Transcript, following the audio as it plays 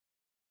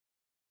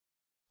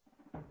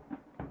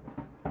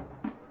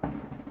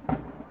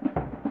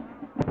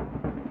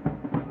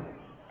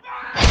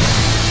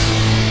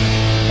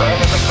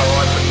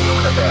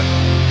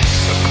America.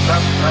 It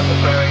becomes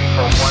necessary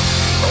for one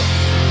people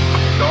to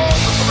dissolve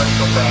the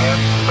political band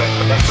and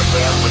connect the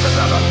band with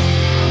another,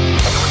 and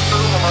to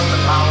assume among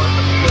the powers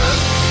of the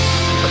earth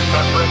the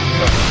separate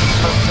and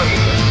peaceful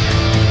places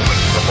to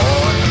which the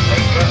Lord of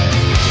nature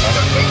and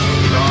of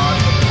nature's God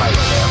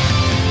entitle them.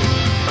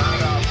 Sign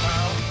our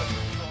vows and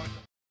destroy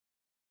them.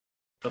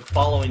 The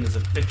following is a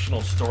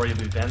fictional story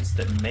of events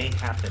that may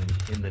happen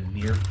in the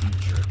near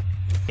future.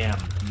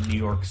 New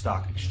York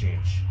Stock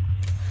Exchange.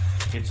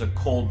 It's a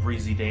cold,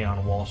 breezy day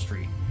on Wall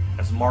Street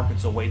as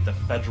markets await the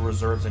Federal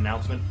Reserve's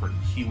announcement for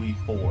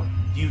QE4.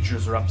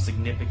 Futures are up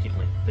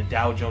significantly. The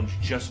Dow Jones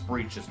just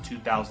breached its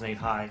 2008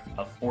 high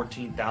of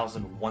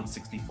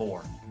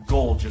 14,164.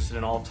 Gold just hit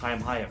an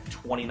all-time high of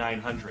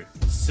 2,900.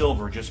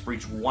 Silver just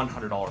breached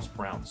 $100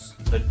 per ounce.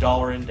 The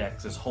dollar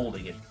index is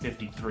holding at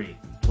 53.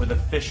 With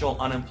official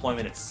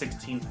unemployment at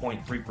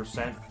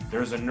 16.3%,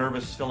 there's a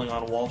nervous feeling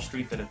on Wall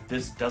Street that if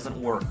this doesn't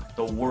work,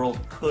 the world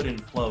could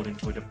implode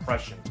into a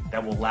depression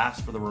that will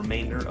last for the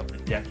remainder of the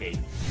decade.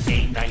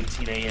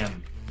 8:19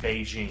 a.m.,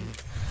 Beijing.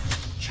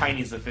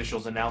 Chinese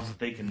officials announced that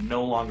they can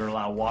no longer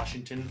allow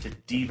Washington to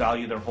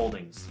devalue their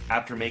holdings.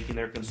 After making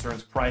their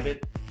concerns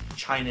private,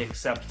 China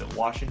accepts that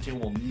Washington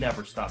will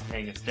never stop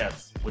paying its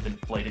debts with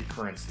inflated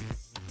currency.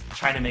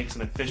 China makes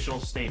an official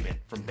statement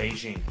from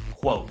Beijing,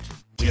 quote,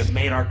 "We have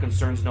made our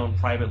concerns known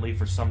privately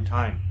for some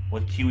time.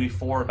 With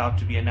QE4 about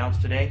to be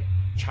announced today,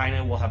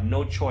 China will have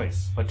no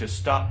choice but to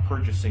stop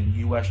purchasing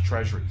U.S.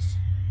 treasuries.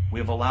 We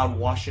have allowed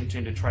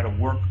Washington to try to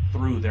work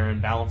through their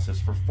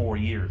imbalances for 4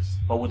 years.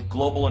 But with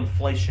global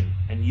inflation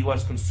and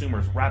U.S.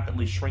 consumers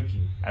rapidly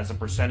shrinking as a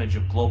percentage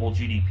of global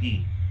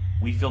GDP,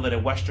 we feel that a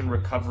Western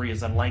recovery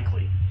is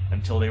unlikely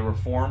until they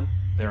reform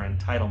their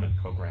entitlement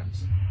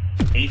programs."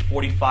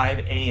 8:45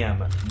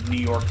 a.m. New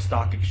York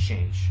Stock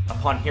Exchange.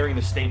 Upon hearing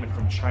the statement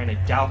from China,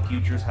 Dow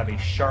futures have a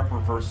sharp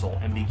reversal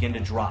and begin to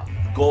drop.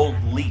 Gold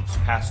leaps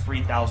past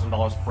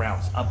 $3,000 per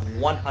ounce, up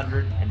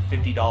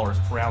 $150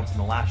 per ounce in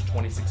the last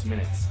 26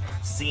 minutes.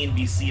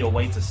 CNBC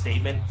awaits a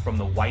statement from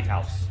the White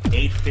House.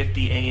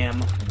 8:50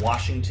 a.m.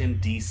 Washington,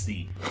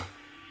 D.C.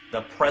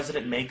 The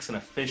president makes an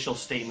official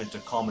statement to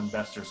calm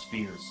investors'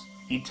 fears.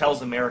 He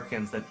tells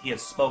Americans that he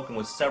has spoken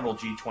with several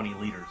G20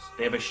 leaders.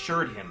 They have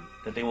assured him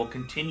that they will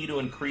continue to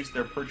increase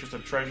their purchase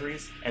of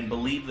treasuries and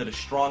believe that a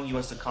strong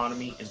U.S.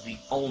 economy is the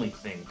only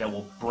thing that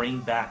will bring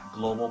back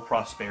global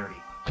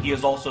prosperity. He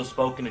has also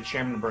spoken to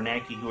Chairman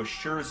Bernanke, who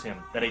assures him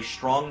that a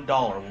strong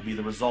dollar will be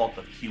the result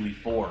of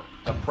QE4.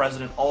 The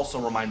president also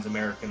reminds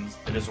Americans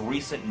that his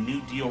recent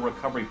New Deal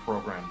recovery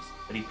programs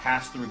that he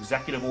passed through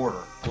executive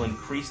order will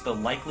increase the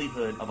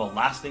likelihood of a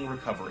lasting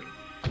recovery.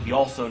 He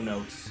also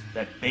notes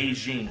that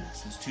Beijing,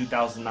 since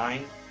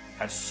 2009,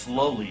 has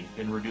slowly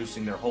been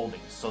reducing their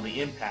holdings, so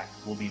the impact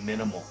will be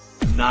minimal.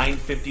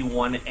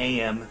 9:51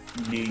 a.m.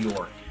 New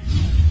York.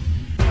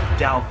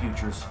 Dow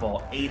futures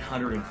fall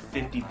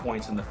 850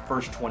 points in the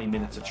first 20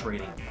 minutes of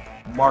trading.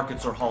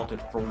 Markets are halted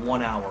for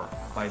 1 hour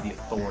by the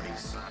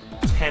authorities.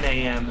 10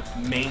 a.m.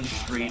 Main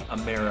Street,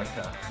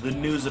 America. The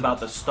news about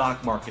the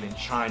stock market in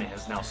China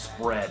has now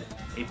spread.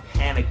 A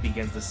panic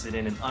begins to set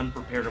in and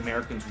unprepared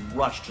Americans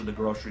rush to the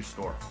grocery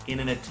store. In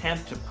an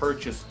attempt to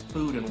purchase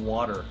food and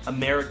water,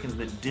 Americans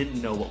that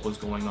didn't know what was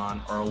going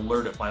on are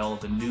alerted by all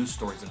of the news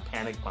stories and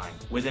panic buying.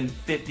 Within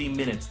 50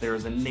 minutes, there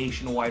is a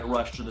nationwide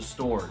rush to the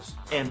stores.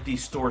 Empty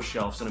store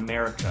shelves in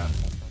America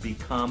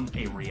become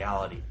a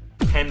reality.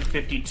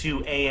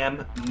 10:52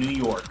 a.m. New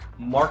York.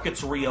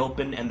 Markets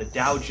reopen and the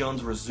Dow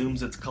Jones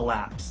resumes its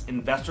collapse.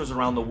 Investors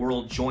around the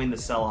world join the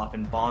sell-off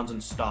in bonds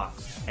and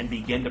stocks and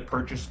begin to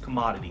purchase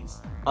commodities.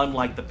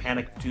 Unlike the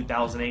panic of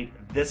 2008,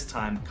 this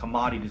time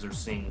commodities are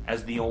seen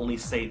as the only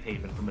safe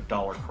haven from a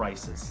dollar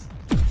crisis.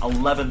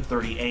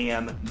 11:30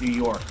 a.m. New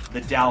York.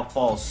 The Dow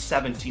falls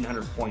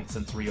 1,700 points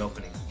since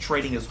reopening.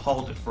 Trading is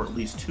halted for at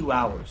least 2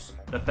 hours.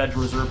 The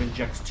Federal Reserve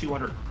injects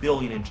 $200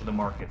 billion into the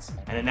markets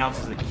and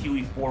announces that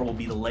QE4 will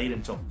be delayed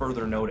until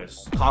further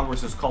notice.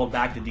 Congress is called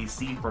back to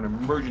D.C. for an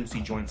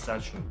emergency joint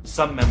session.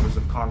 Some members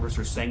of Congress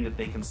are saying that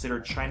they consider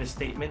China's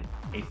statement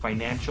a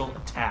financial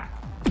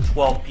attack.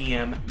 12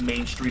 p.m.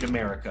 Main Street,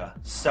 America.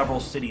 Several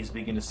cities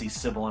begin to see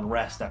civil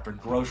unrest after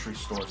grocery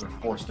stores are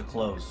forced to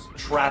close.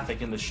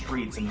 Traffic in the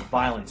streets and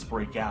violence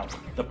break out.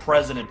 The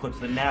president puts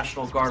the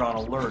National Guard on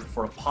alert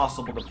for a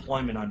possible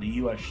deployment onto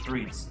U.S.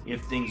 streets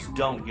if things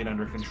don't get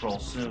under control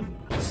soon.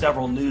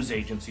 Several news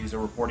agencies are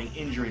reporting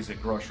injuries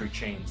at grocery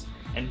chains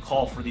and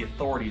call for the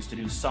authorities to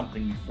do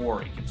something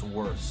before it gets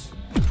worse.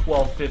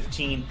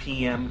 12:15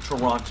 p.m.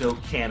 Toronto,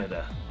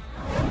 Canada.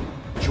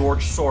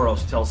 George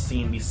Soros tells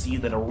CNBC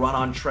that a run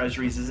on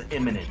treasuries is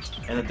imminent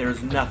and that there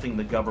is nothing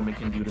the government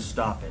can do to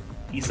stop it.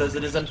 He says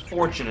it is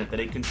unfortunate that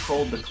a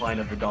controlled decline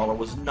of the dollar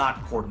was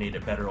not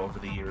coordinated better over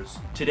the years.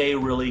 Today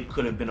really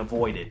could have been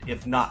avoided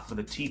if not for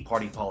the Tea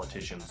Party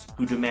politicians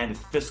who demanded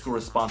fiscal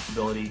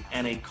responsibility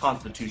and a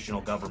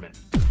constitutional government.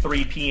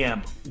 3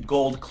 p.m.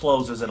 Gold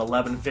closes at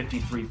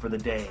 $11.53 for the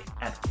day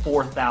at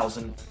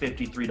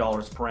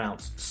 $4,053 per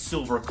ounce.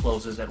 Silver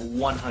closes at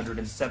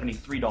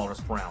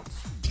 $173 per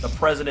ounce. The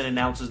president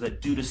announces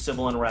that due to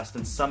civil unrest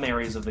in some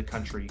areas of the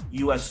country,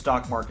 U.S.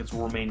 stock markets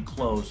will remain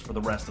closed for the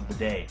rest of the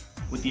day.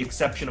 With the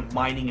exception of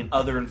mining and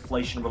other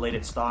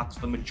inflation-related stocks,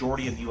 the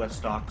majority of U.S.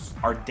 stocks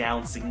are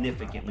down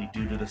significantly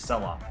due to the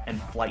sell-off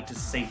and flight to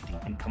safety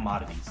in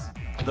commodities.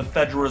 The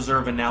Federal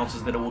Reserve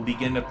announces that it will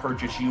begin to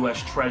purchase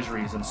U.S.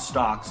 treasuries and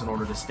stocks in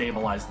order to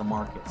stabilize the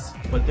markets.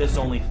 But this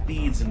only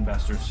feeds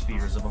investors'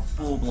 fears of a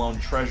full-blown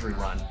treasury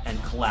run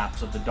and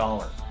collapse of the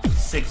dollar.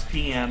 6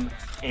 p.m.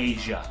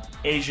 Asia.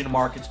 Asian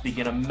markets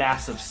begin a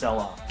massive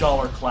sell-off.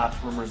 Dollar collapse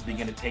rumors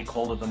begin to take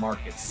hold of the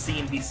markets.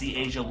 CNBC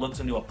Asia looks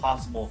into a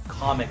possible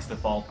COMEX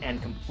default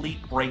and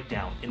complete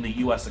breakdown in the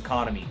U.S.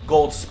 economy.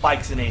 Gold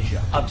spikes in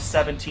Asia, up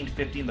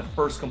 17.50 in the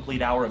first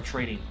complete hour of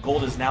trading.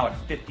 Gold is now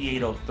at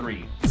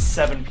 58.03.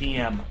 7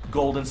 p.m.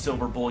 Gold and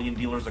silver bullion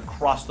dealers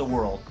across the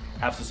world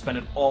have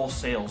suspended all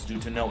sales due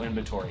to no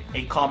inventory.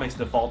 A COMEX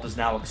default is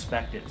now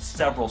expected.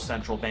 Several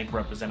central bank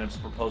representatives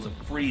propose a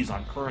freeze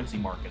on currency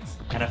markets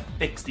and a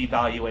fixed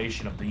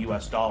devaluation of the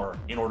U.S. dollar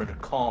in order to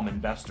calm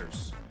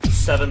investors.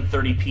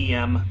 7:30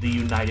 p.m. The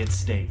United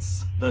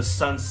States. The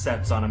sun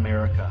sets on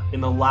America.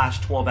 In the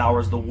last 12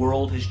 hours, the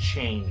world has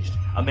changed.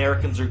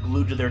 Americans are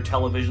glued to their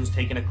televisions,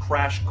 taking a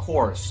crash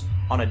course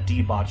on a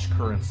debauched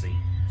currency.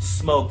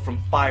 Smoke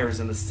from fires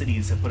in the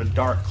cities have put a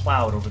dark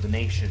cloud over the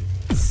nation.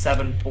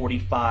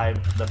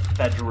 7:45, the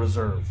Federal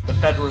Reserve. The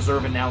Federal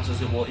Reserve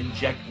announces it will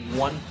inject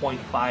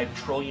 $1.5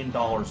 trillion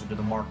into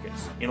the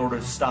markets in order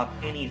to stop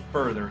any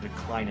further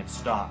decline in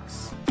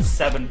stocks.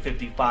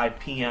 7:55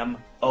 p.m.,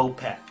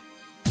 OPEC.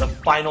 The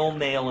final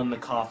nail in the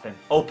coffin.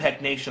 OPEC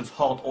nations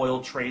halt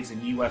oil trades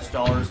in U.S.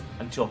 dollars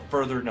until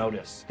further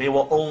notice. They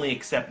will only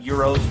accept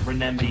euros,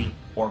 renminbi,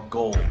 or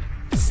gold.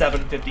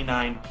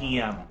 7:59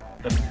 p.m.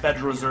 The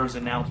Federal Reserve's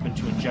announcement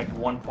to inject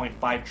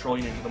 $1.5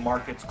 trillion into the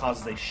markets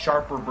causes a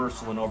sharp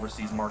reversal in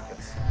overseas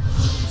markets.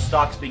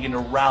 Stocks begin to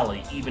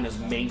rally even as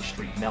Main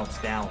Street melts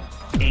down.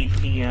 8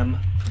 p.m.,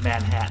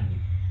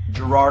 Manhattan.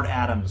 Gerard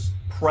Adams,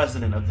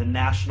 president of the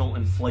National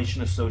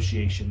Inflation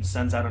Association,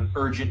 sends out an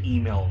urgent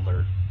email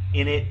alert.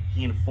 In it,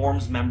 he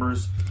informs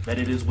members that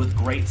it is with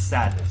great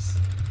sadness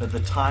that the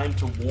time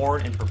to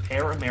warn and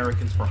prepare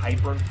Americans for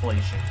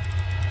hyperinflation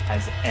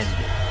has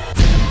ended.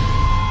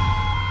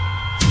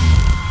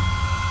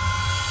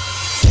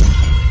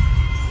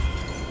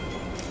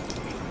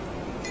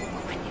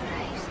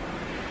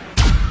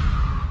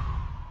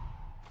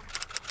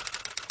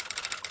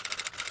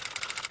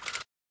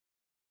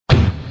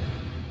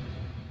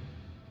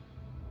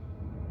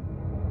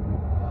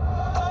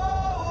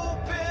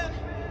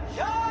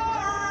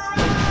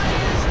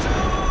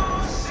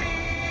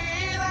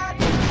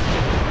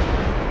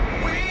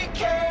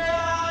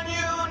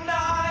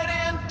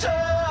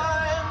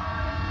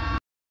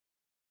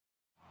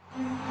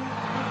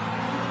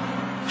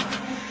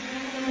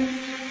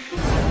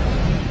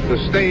 The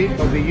state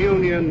of the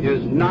union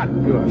is not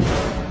good.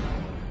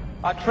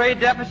 Our trade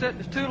deficit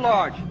is too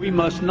large. We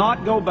must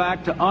not go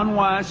back to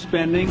unwise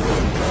spending.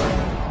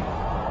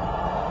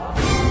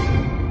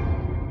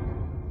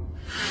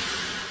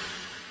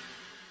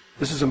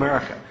 This is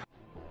America.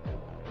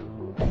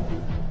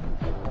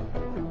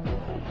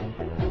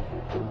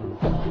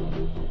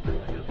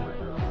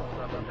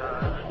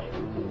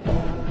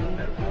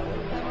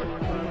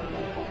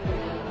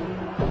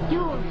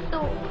 You're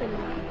so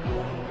criminal.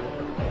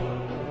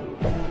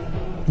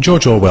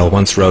 George Orwell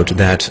once wrote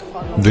that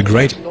the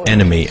great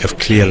enemy of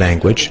clear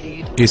language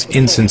is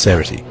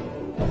insincerity.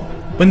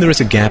 When there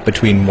is a gap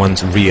between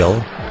one's real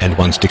and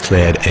one's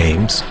declared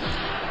aims,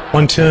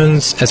 one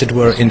turns, as it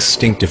were,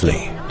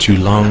 instinctively to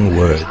long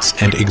words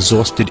and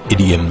exhausted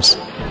idioms,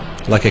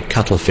 like a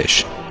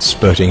cuttlefish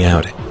spurting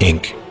out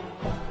ink.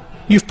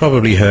 You've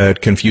probably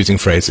heard confusing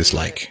phrases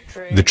like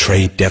the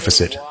trade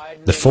deficit,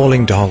 the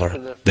falling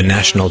dollar, the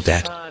national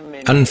debt,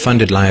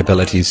 unfunded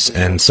liabilities,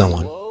 and so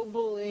on,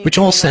 which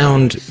all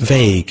sound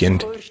vague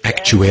and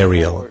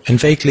actuarial and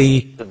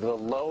vaguely,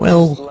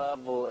 well,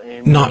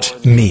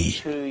 not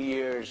me.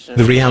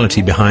 The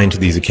reality behind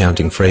these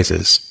accounting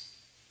phrases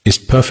is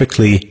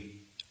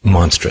perfectly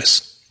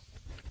monstrous.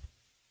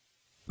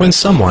 When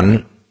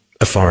someone,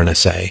 a foreigner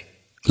say,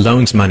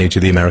 loans money to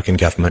the American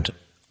government,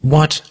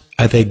 what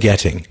are they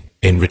getting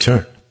in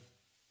return?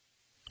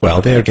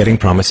 Well, they are getting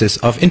promises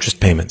of interest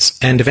payments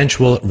and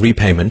eventual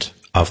repayment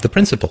of the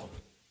principal.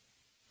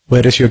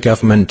 Where does your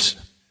government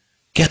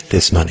get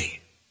this money?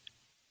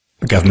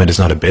 The government is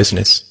not a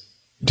business.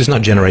 It does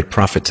not generate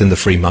profits in the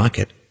free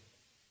market.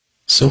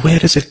 So where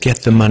does it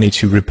get the money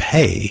to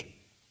repay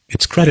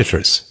its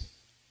creditors?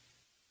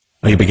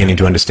 Are you beginning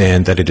to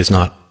understand that it is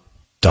not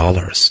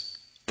dollars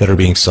that are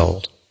being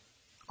sold,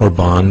 or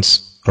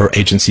bonds, or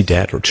agency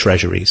debt, or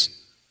treasuries,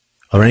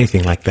 or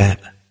anything like that?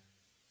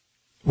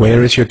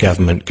 Where is your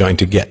government going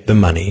to get the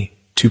money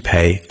to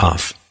pay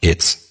off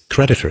its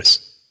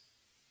creditors?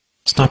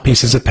 It's not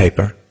pieces of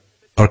paper,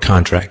 or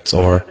contracts,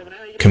 or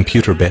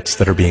computer bits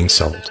that are being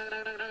sold.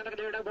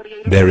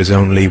 there is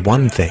only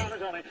one thing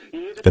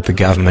that the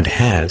government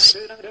has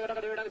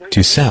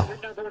to sell.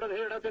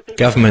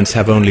 Governments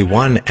have only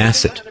one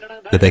asset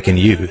that they can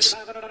use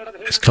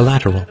as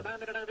collateral.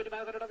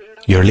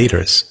 Your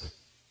leaders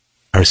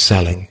are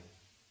selling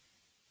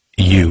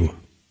you.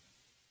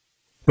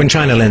 When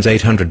China lends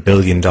 $800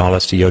 billion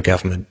to your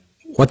government,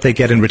 what they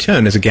get in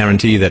return is a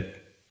guarantee that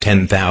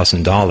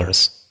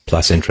 $10,000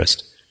 plus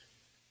interest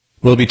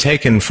will be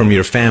taken from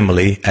your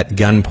family at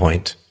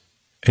gunpoint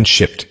and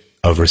shipped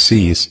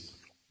overseas.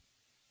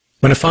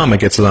 When a farmer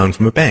gets a loan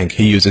from a bank,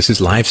 he uses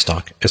his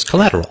livestock as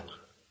collateral.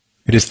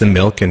 It is the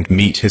milk and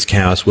meat his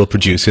cows will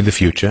produce in the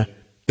future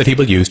that he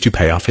will use to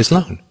pay off his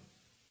loan.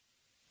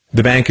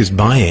 The bank is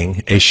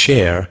buying a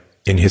share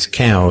in his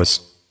cows.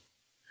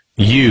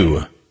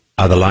 You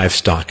are the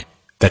livestock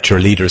that your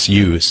leaders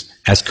use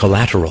as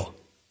collateral.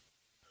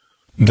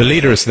 The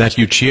leaders that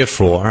you cheer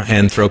for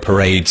and throw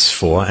parades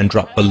for and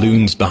drop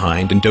balloons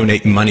behind and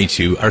donate money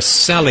to are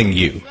selling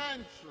you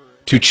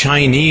to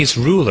Chinese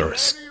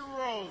rulers,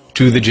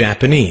 to the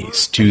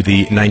Japanese, to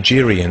the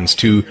Nigerians,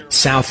 to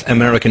South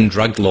American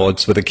drug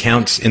lords with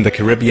accounts in the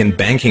Caribbean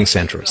banking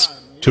centers,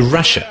 to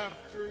Russia,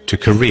 to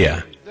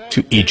Korea,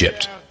 to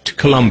Egypt, to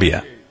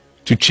Colombia,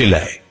 to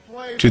Chile,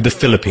 to the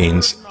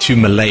Philippines, to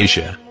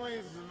Malaysia,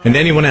 and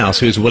anyone else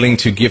who is willing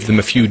to give them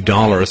a few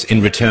dollars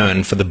in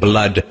return for the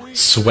blood,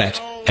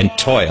 sweat, and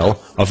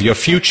toil of your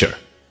future.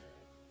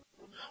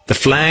 The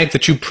flag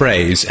that you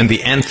praise and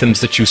the anthems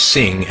that you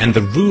sing and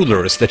the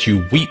rulers that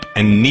you weep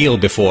and kneel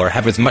before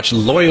have as much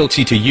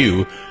loyalty to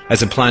you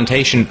as a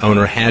plantation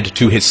owner had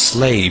to his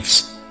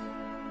slaves.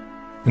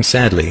 And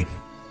sadly,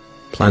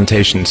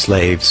 plantation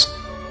slaves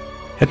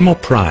had more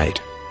pride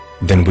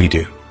than we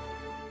do.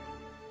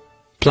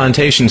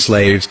 Plantation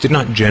slaves did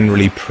not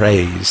generally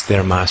praise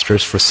their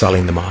masters for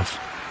selling them off,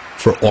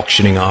 for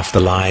auctioning off the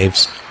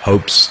lives,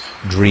 hopes,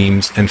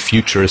 dreams, and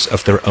futures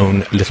of their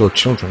own little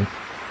children.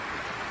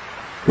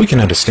 We can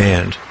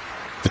understand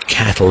that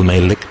cattle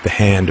may lick the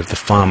hand of the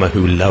farmer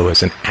who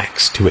lowers an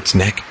axe to its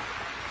neck,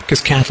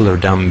 because cattle are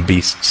dumb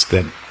beasts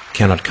that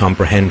cannot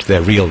comprehend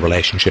their real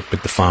relationship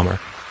with the farmer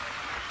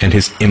and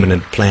his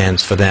imminent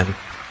plans for them.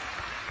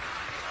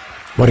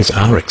 What is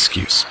our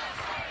excuse?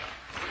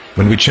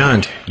 When we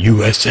chant,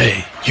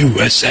 USA,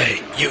 USA,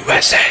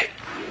 USA,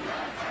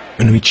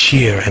 when we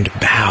cheer and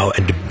bow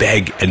and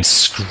beg and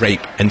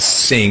scrape and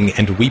sing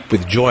and weep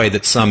with joy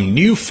that some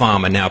new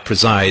farmer now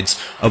presides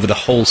over the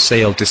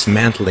wholesale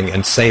dismantling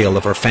and sale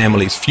of our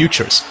family's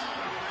futures,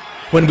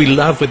 when we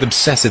love with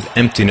obsessive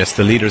emptiness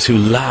the leaders who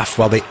laugh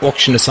while they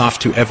auction us off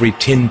to every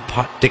tin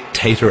pot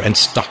dictator and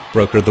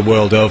stockbroker the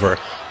world over,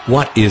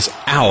 what is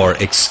our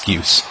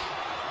excuse?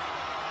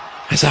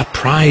 Has our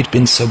pride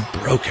been so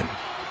broken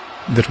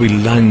that we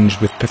lunge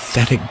with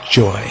pathetic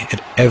joy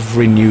at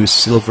every new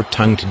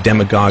silver-tongued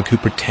demagogue who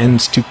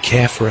pretends to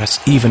care for us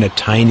even a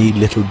tiny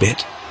little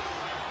bit?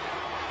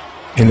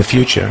 In the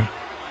future,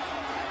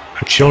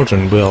 our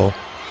children will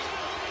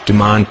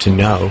demand to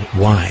know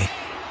why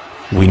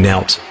we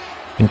knelt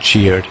and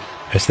cheered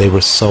as they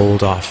were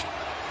sold off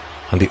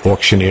on the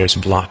auctioneer's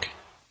block.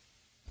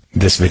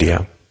 This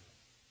video,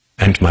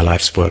 and my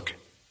life's work,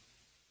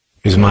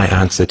 is my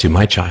answer to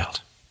my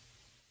child.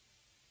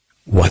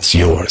 What's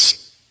yours?